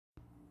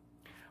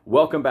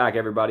Welcome back,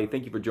 everybody.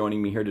 Thank you for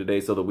joining me here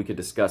today so that we could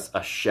discuss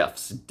A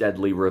Chef's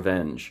Deadly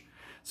Revenge.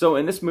 So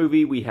in this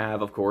movie, we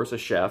have, of course, a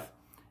chef,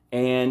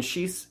 and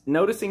she's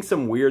noticing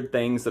some weird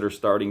things that are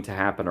starting to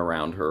happen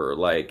around her.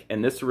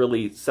 And this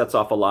really sets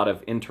off a lot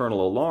of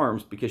internal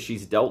alarms because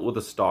she's dealt with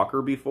a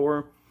stalker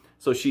before.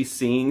 So she's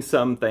seeing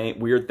some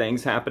weird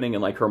things happening,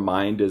 and her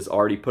mind is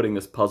already putting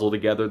this puzzle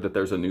together that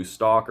there's a new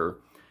stalker.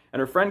 And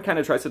her friend kind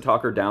of tries to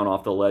talk her down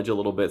off the ledge a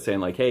little bit,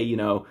 saying hey,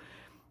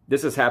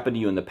 this has happened to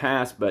you in the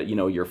past, but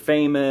you're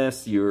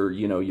famous,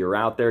 you're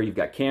out there, you've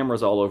got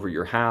cameras all over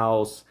your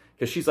house,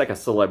 because she's like a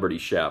celebrity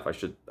chef.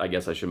 I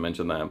guess I should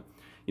mention that.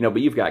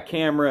 But you've got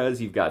cameras,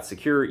 you've got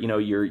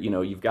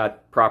you've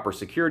got proper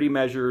security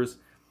measures.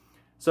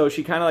 So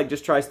she kind of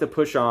just tries to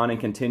push on and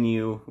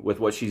continue with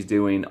what she's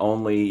doing,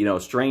 only,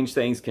 strange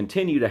things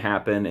continue to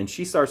happen, and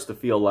she starts to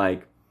feel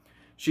like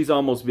she's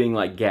almost being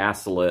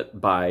gaslit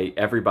by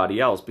everybody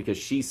else because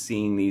she's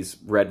seeing these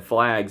red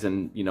flags,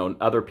 and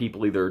other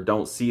people either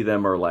don't see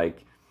them or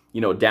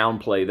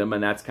downplay them,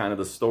 and that's kind of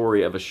the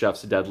story of A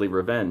Chef's Deadly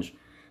Revenge.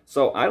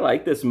 So I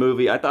like this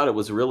movie. I thought it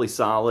was really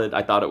solid.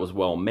 I thought it was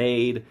well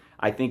made.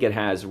 I think it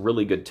has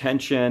really good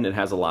tension. It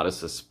has a lot of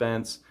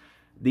suspense.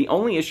 The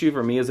only issue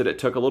for me is that it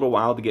took a little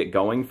while to get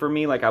going for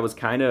me. I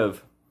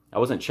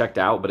wasn't checked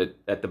out, but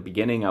at the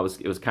beginning it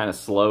was kind of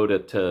slow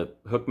to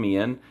hook me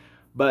in.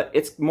 But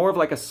it's more of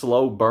a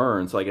slow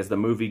burn. So as the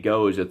movie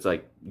goes, it's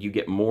you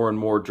get more and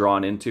more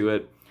drawn into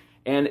it.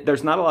 And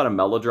there's not a lot of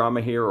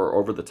melodrama here or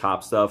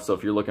over-the-top stuff. So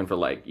if you're looking for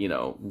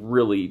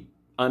really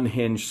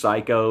unhinged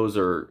psychos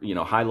or,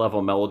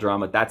 high-level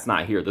melodrama, that's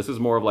not here. This is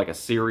more of a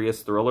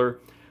serious thriller.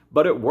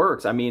 But it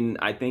works. I mean,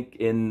 I think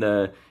in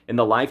the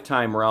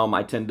Lifetime realm,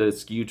 I tend to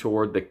skew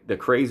toward the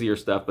crazier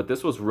stuff. But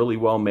this was really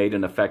well made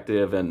and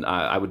effective, and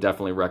I would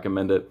definitely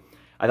recommend it.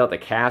 I thought the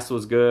cast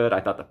was good. I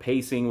thought the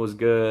pacing was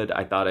good.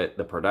 I thought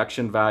the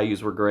production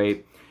values were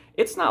great.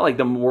 It's not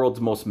the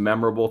world's most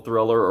memorable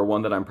thriller or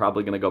one that I'm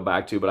probably going to go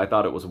back to, but I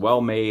thought it was well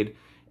made.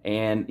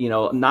 And,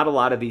 not a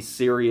lot of these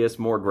serious,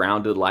 more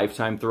grounded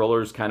Lifetime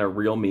thrillers kind of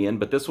reel me in,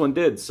 but this one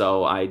did.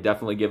 So I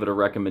definitely give it a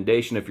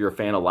recommendation if you're a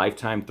fan of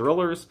Lifetime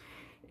thrillers.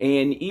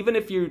 And even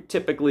if you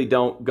typically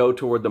don't go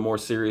toward the more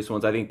serious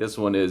ones, I think this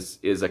one is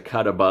a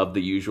cut above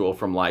the usual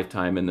from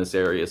Lifetime in this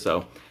area.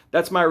 So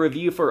that's my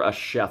review for A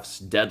Chef's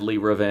Deadly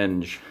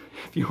Revenge.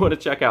 If you want to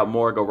check out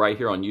more, go right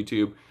here on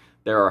YouTube.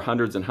 There are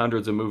hundreds and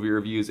hundreds of movie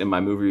reviews in my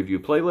movie review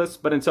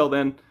playlist. But until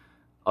then,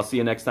 I'll see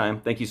you next time.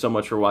 Thank you so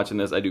much for watching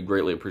this. I do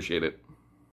greatly appreciate it.